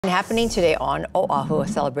Happening today on Oahu, a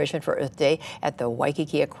celebration for Earth Day at the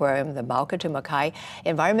Waikiki Aquarium, the Mauka to Makai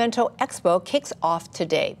Environmental Expo kicks off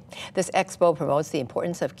today. This expo promotes the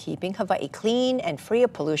importance of keeping Hawaii clean and free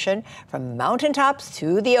of pollution from mountaintops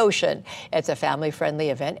to the ocean. It's a family-friendly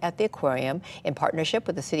event at the aquarium in partnership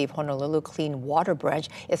with the City of Honolulu Clean Water Branch.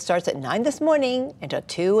 It starts at 9 this morning until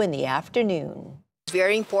 2 in the afternoon. It's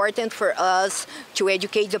very important for us to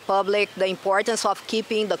educate the public the importance of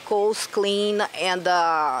keeping the coast clean and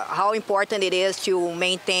how important it is to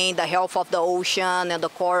maintain the health of the ocean and the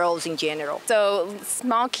corals in general. So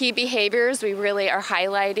small key behaviors we really are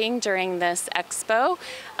highlighting during this expo.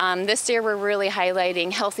 This year we're really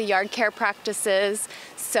highlighting healthy yard care practices.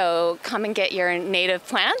 So come and get your native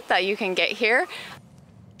plant that you can get here.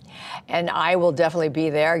 And I will definitely be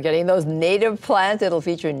there getting those native plants. It'll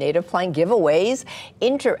feature native plant giveaways,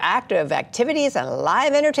 interactive activities, and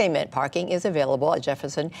live entertainment. Parking is available at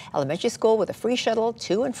Jefferson Elementary School with a free shuttle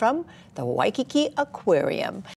to and from the Waikiki Aquarium.